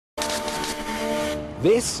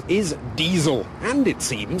This is diesel, and it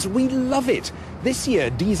seems we love it. This year,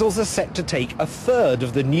 diesels are set to take a third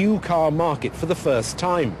of the new car market for the first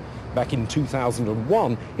time. Back in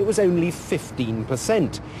 2001, it was only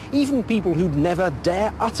 15%. Even people who'd never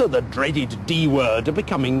dare utter the dreaded D word are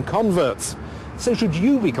becoming converts. So should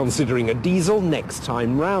you be considering a diesel next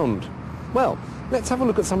time round? Well, let's have a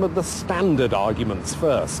look at some of the standard arguments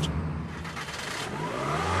first.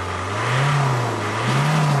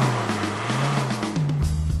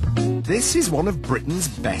 This is one of Britain's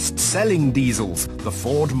best-selling diesels, the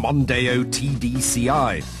Ford Mondeo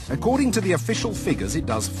TDCi. According to the official figures, it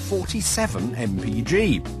does 47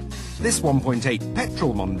 mpg. This 1.8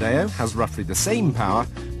 petrol Mondeo has roughly the same power,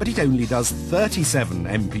 but it only does 37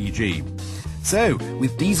 mpg. So,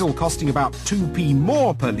 with diesel costing about 2p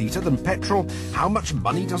more per litre than petrol, how much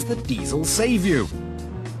money does the diesel save you?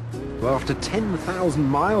 Well, after 10,000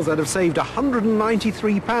 miles, I'd have saved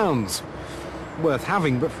 £193. Worth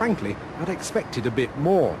having, but frankly, I'd expected a bit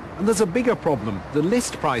more. And there's a bigger problem. The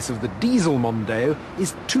list price of the diesel Mondeo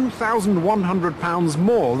is £2,100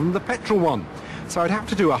 more than the petrol one. So I'd have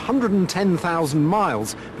to do 110,000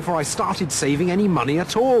 miles before I started saving any money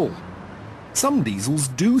at all. Some diesels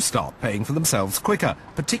do start paying for themselves quicker,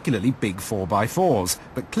 particularly big 4x4s,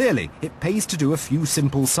 but clearly it pays to do a few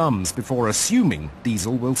simple sums before assuming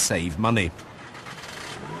diesel will save money.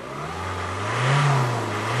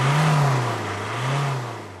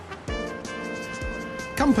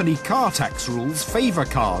 Company car tax rules favour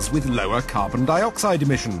cars with lower carbon dioxide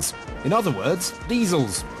emissions. In other words,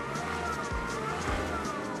 diesels.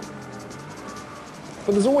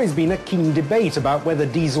 But there's always been a keen debate about whether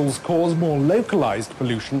diesels cause more localised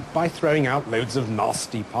pollution by throwing out loads of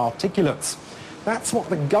nasty particulates. That's what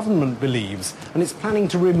the government believes, and it's planning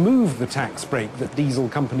to remove the tax break that diesel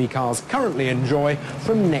company cars currently enjoy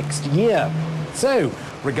from next year. So,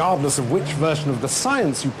 regardless of which version of the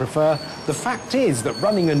science you prefer, the fact is that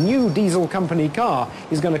running a new diesel company car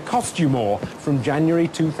is going to cost you more from January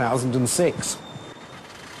 2006.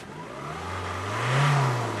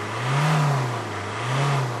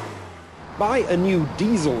 Buy a new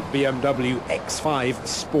diesel BMW X5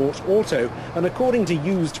 Sport Auto, and according to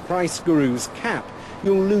used price gurus CAP,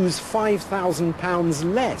 you'll lose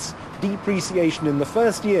 £5,000 less depreciation in the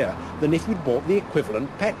first year than if you'd bought the equivalent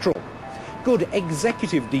petrol. Good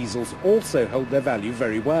executive diesels also hold their value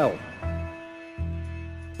very well.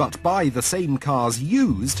 But buy the same cars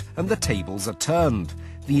used and the tables are turned.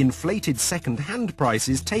 The inflated second-hand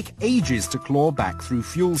prices take ages to claw back through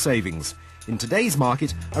fuel savings. In today's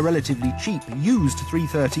market, a relatively cheap used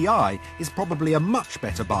 330i is probably a much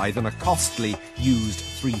better buy than a costly used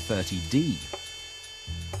 330d.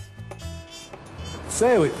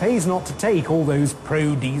 So it pays not to take all those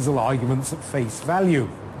pro-diesel arguments at face value.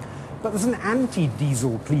 But there's an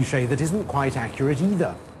anti-diesel cliché that isn't quite accurate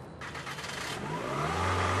either.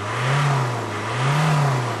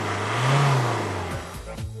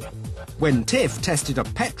 When TIFF tested a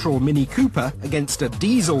petrol Mini Cooper against a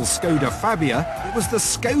diesel Skoda Fabia, it was the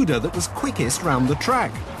Skoda that was quickest round the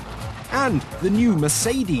track. And the new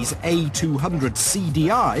Mercedes A200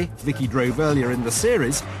 CDI, Vicky drove earlier in the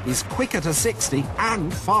series, is quicker to 60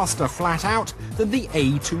 and faster flat out than the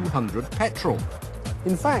A200 petrol.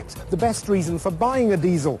 In fact, the best reason for buying a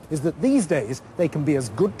diesel is that these days they can be as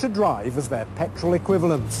good to drive as their petrol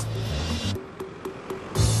equivalents.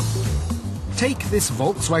 Take this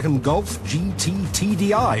Volkswagen Golf GT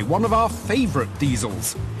TDI, one of our favourite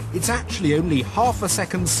diesels. It's actually only half a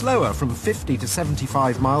second slower from 50 to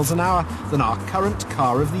 75 miles an hour than our current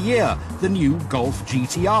car of the year, the new Golf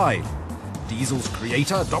GTI. Diesel's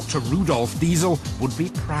creator, Dr. Rudolf Diesel, would be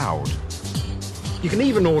proud. You can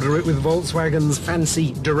even order it with Volkswagen's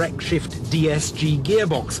fancy direct shift DSG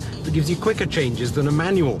gearbox that gives you quicker changes than a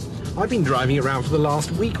manual. I've been driving it around for the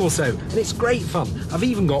last week or so, and it's great fun. I've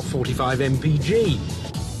even got 45 mpg.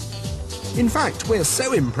 In fact, we're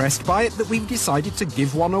so impressed by it that we've decided to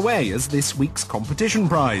give one away as this week's competition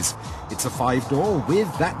prize. It's a 5-door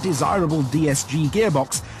with that desirable DSG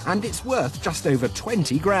gearbox, and it's worth just over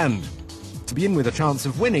 20 grand. To be in with a chance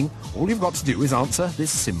of winning, all you've got to do is answer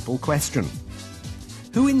this simple question.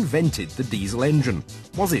 Who invented the diesel engine?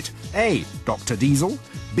 Was it A, Dr. Diesel,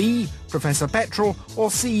 B, Professor Petrol,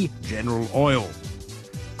 or C, General Oil?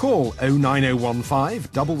 Call 09015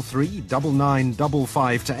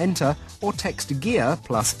 339955 to enter, or text GEAR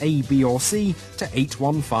plus A, B or C to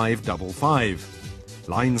 81555.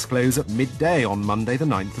 Lines close at midday on Monday the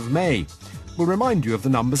 9th of May. We'll remind you of the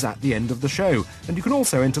numbers at the end of the show, and you can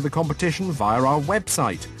also enter the competition via our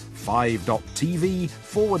website,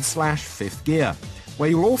 5.tv/5th gear. Where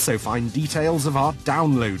you'll also find details of our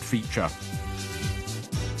download feature.